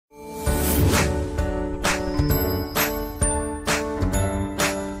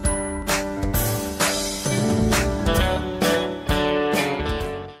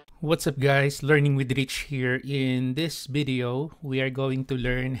What's up guys, Learning with Rich here. In this video, we are going to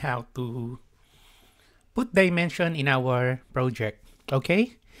learn how to put dimension in our project.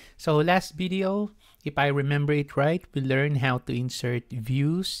 Okay, so last video, if I remember it right, we learned how to insert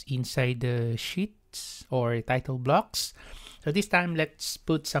views inside the sheets or title blocks. So this time, let's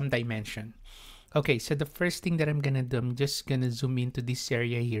put some dimension. Okay, so the first thing that I'm gonna do, I'm just gonna zoom into this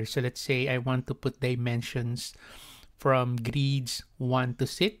area here. So let's say I want to put dimensions from grids 1 to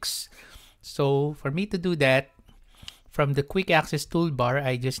 6. So for me to do that, from the quick access toolbar,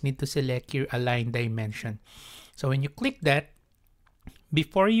 I just need to select your align dimension. So when you click that,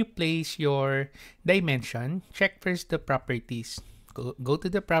 before you place your dimension, check first the properties. Go to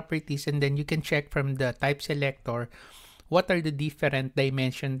the properties, and then you can check from the type selector what are the different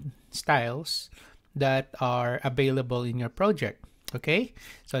dimension styles that are available in your project. Okay,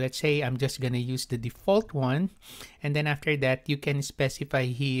 so let's say I'm just gonna use the default one, and then after that you can specify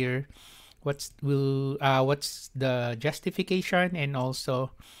here what's the justification and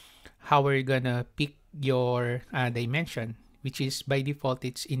also how we're gonna pick your dimension, which is by default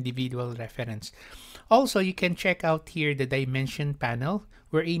it's individual reference. Also, you can check out here the dimension panel,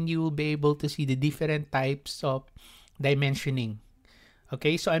 wherein you will be able to see the different types of dimensioning.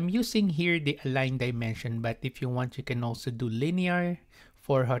 Okay, so I'm using here the align dimension, but if you want, you can also do linear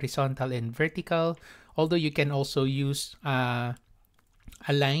for horizontal and vertical, although you can also use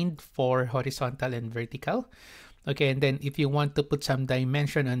aligned for horizontal and vertical. Okay, and then if you want to put some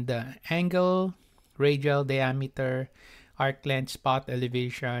dimension on the angle, radial, diameter, arc length, spot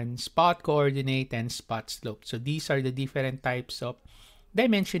elevation, spot coordinate, and spot slope. So these are the different types of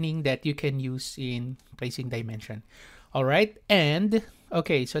dimensioning that you can use in placing dimension. All right, and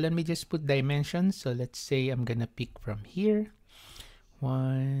okay, so let me just put dimensions. So let's say I'm gonna pick from here.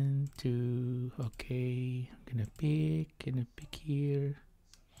 1, 2, okay, I'm gonna pick here,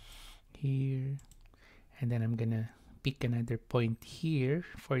 and then I'm gonna pick another point here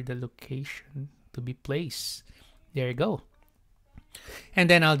for the location to be placed. There you go. And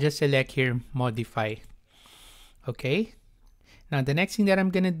then I'll just select here, modify. Okay. Now, the next thing that I'm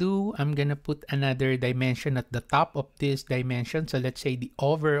going to do, I'm going to put another dimension at the top of this dimension. So let's say the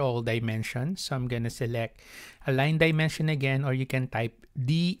overall dimension. So I'm going to select align dimension again, or you can type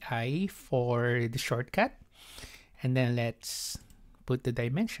DI for the shortcut. And then let's put the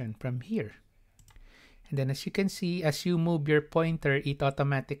dimension from here. And then as you can see, as you move your pointer, it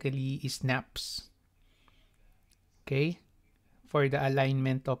automatically snaps. Okay, for the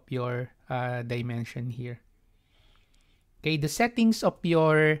alignment of your dimension here. Okay, the settings of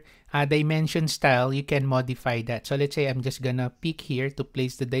your dimension style, you can modify that. So let's say I'm just gonna pick here to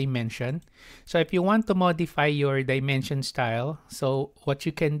place the dimension. So if you want to modify your dimension style, so what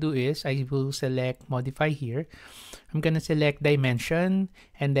you can do is I will select modify here. I'm gonna select dimension,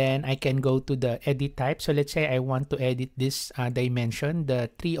 and then I can go to the edit type. So let's say I want to edit this dimension, the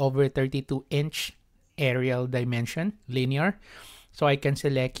 3/32 inch aerial dimension, linear. So I can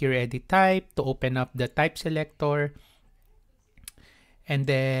select your edit type to open up the type selector. And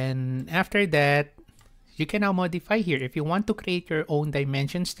then after that, you can now modify here. If you want to create your own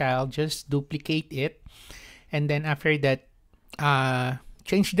dimension style, just duplicate it. And then after that,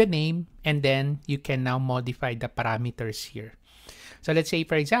 change the name, and then you can now modify the parameters here. So let's say,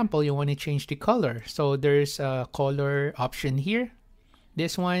 for example, you want to change the color. So there's a color option here,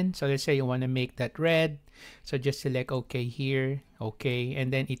 this one. So let's say you want to make that red. So just select OK here, OK,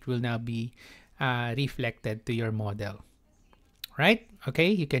 and then it will now be reflected to your model. Right?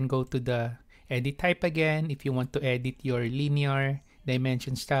 Okay, you can go to the edit type again. If you want to edit your linear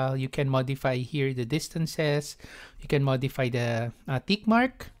dimension style, you can modify here the distances. You can modify the tick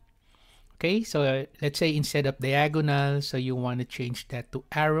mark. Okay, so let's say instead of diagonal, so you want to change that to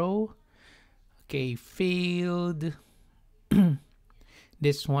arrow. Okay, filled.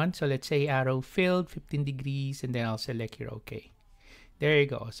 This one, so let's say arrow filled 15 degrees, and then I'll select here OK. There you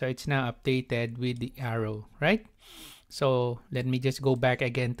go. So it's now updated with the arrow, right? So let me just go back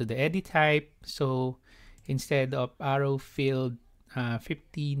again to the edit type. So instead of arrow filled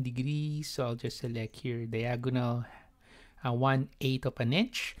 15 degrees, so I'll just select here diagonal 1/8 of an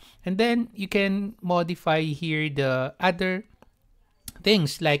inch. And then you can modify here the other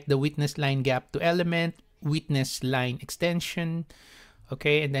things like the witness line gap to element, witness line extension.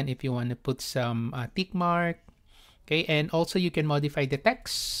 Okay, and then if you want to put some tick mark. Okay, and also you can modify the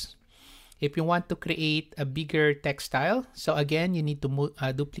text. If you want to create a bigger text style, so again, you need to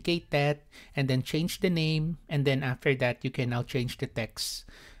duplicate that and then change the name. And then after that, you can now change the text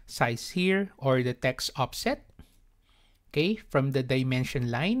size here or the text offset. Okay, from the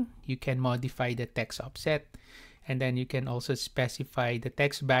dimension line, you can modify the text offset. And then you can also specify the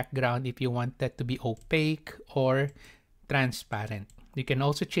text background if you want that to be opaque or transparent. You can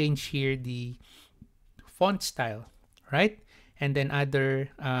also change here the font style, right? And then other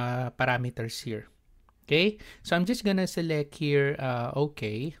parameters here. Okay, so I'm just gonna select here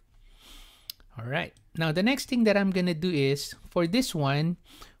okay. All right, now the next thing that I'm gonna do is, for this one,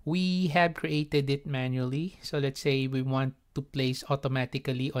 we have created it manually. So let's say we want to place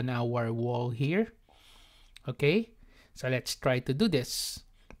automatically on our wall here. Okay, so let's try to do this.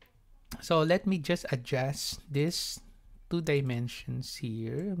 So let me just adjust this 2 dimensions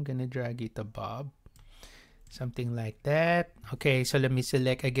here. I'm gonna drag it above, something like that. Okay, so let me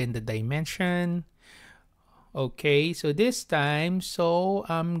select again the dimension. Okay, so this time, so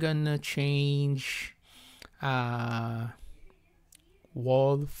I'm gonna change wall.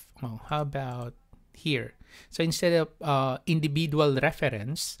 Oh, how about here? So instead of individual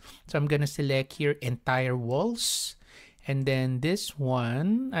reference, so I'm gonna select here entire walls, and then this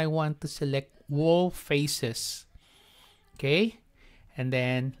one I want to select wall faces. Okay, and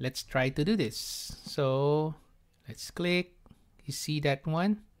then let's try to do this. So let's click. You see that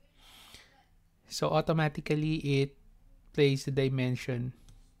one? So automatically it plays the dimension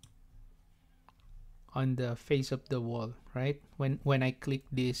on the face of the wall, right? When I click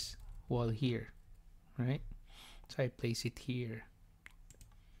this wall here, right? So I place it here.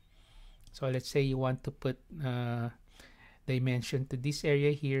 So let's say you want to put dimension to this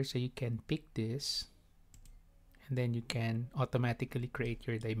area here, so you can pick this, and then you can automatically create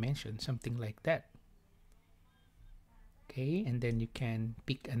your dimension, something like that. Okay, and then you can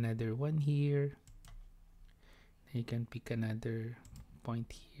pick another one here. You can pick another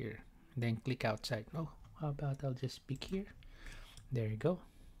point here, and then click outside. Oh, how about I'll just pick here. There you go.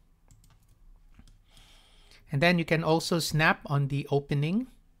 And then you can also snap on the opening.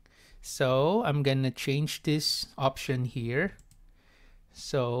 So I'm gonna change this option here.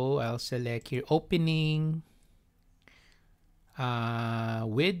 So I'll select here opening,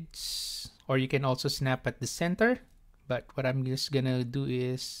 widths, or you can also snap at the center. But what I'm just gonna do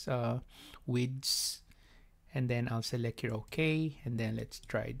is widths, and then I'll select here OK, and then let's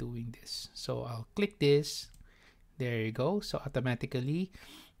try doing this. So I'll click this. There you go. So automatically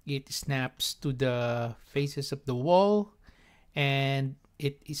it snaps to the faces of the wall, and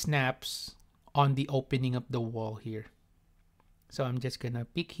it snaps on the opening of the wall here. So I'm just gonna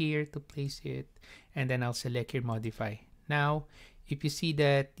pick here to place it, and then I'll select here modify. Now if you see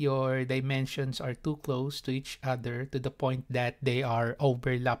that your dimensions are too close to each other to the point that they are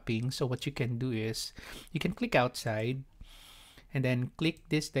overlapping, so what you can do is you can click outside and then click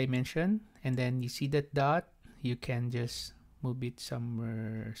this dimension, and then you see that dot, you can just move it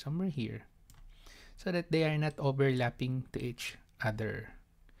somewhere here so that they are not overlapping to each other,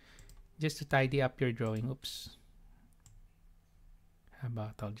 just to tidy up your drawing. Oops, how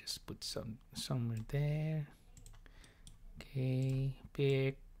about I'll just put somewhere there. Okay,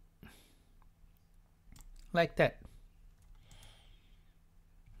 pick like that.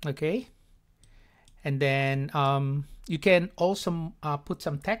 Okay, and then you can also put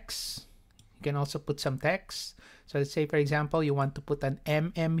some text. You can also put some text. So let's say, for example, you want to put an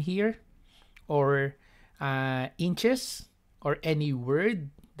here, or inches, or any word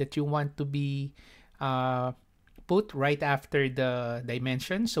that you want to be put right after the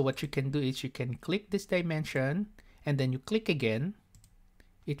dimension. So what you can do is you can click this dimension, and then you click again.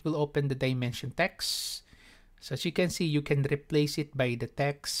 It will open the dimension text. So as you can see, you can replace it by the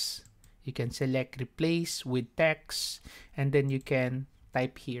text. You can select replace with text, and then you can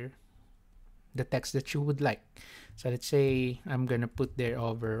type here the text that you would like. So let's say I'm gonna put their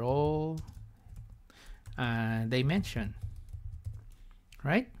overall dimension,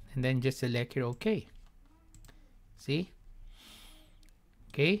 right? And then just select here OK. See?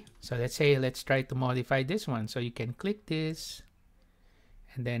 Okay, so let's try to modify this one. So you can click this,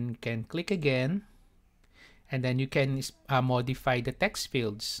 and then you can click again, and then you can modify the text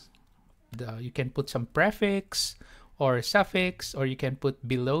fields. You can put some prefix or suffix, or you can put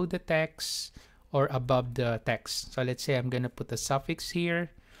below the text or above the text. So let's say I'm gonna put a suffix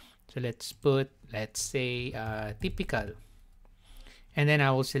here. So let's say typical, and then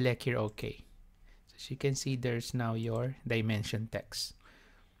I will select here OK. So as you can see, there's now your dimension text.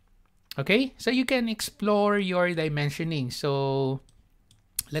 Okay, so you can explore your dimensioning. So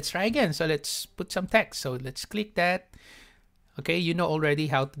let's try again. So let's put some text. So let's click that. Okay, you know already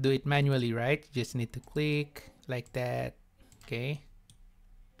how to do it manually, right? You just need to click like that. Okay.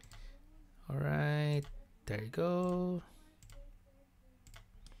 All right, there you go.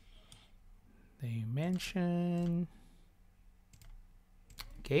 Dimension.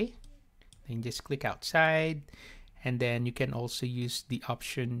 Okay, And just click outside. And then you can also use the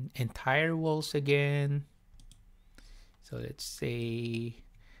option entire walls again. So let's say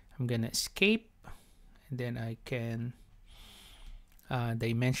I'm gonna escape, and then I can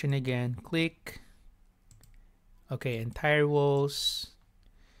dimension again, click. Okay, entire walls.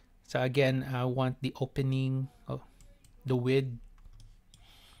 So again, I want the opening, the width.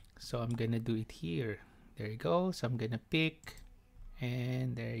 So I'm gonna do it here. There you go. So I'm gonna pick,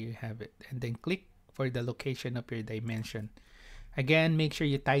 and there you have it. And then click for the location of your dimension. Again, make sure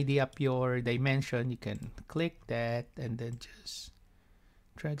you tidy up your dimension. You can click that and then just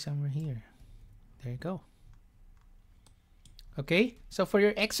drag somewhere here. There you go. Okay, so for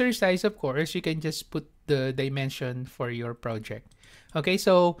your exercise, of course, you can just put the dimension for your project. Okay,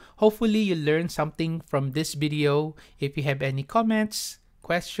 so hopefully you learned something from this video. If you have any comments,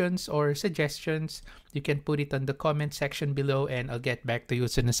 questions, or suggestions, you can put it on the comment section below and I'll get back to you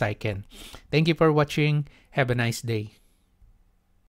as soon as I can. Thank you for watching. Have a nice day.